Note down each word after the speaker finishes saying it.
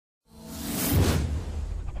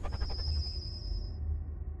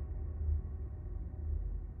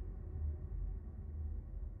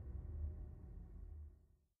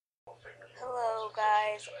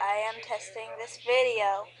guys, I am testing this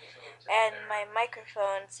video, and my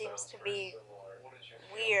microphone seems to be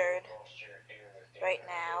weird right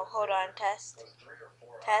now. Hold on, test.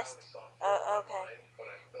 Test? Oh, okay.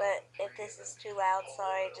 But if this is too loud,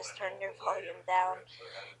 sorry, just turn your volume down.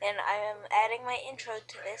 And I am adding my intro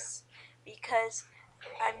to this because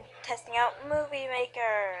I'm testing out Movie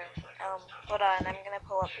Maker. Hold on, I'm gonna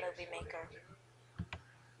pull up Movie Maker.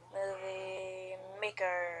 Movie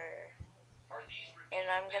Maker. And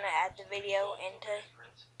I'm gonna add the video into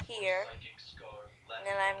here. And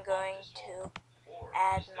then I'm going to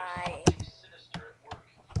add my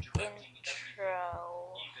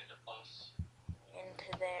intro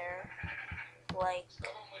into there, like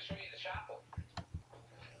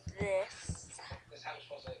this.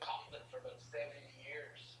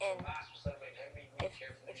 And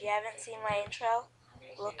if you haven't seen my intro,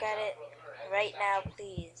 look at it right now,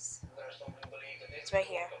 please. It's right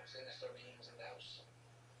here.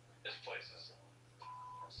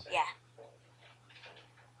 Yeah.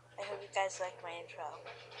 I hope you guys like my intro.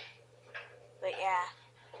 But yeah.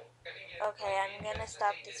 Okay, I'm gonna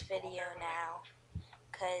stop this video now.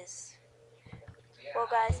 Well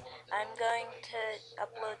guys, I'm going to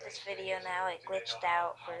upload this video now. It glitched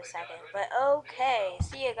out for a second. But okay,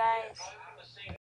 see you guys.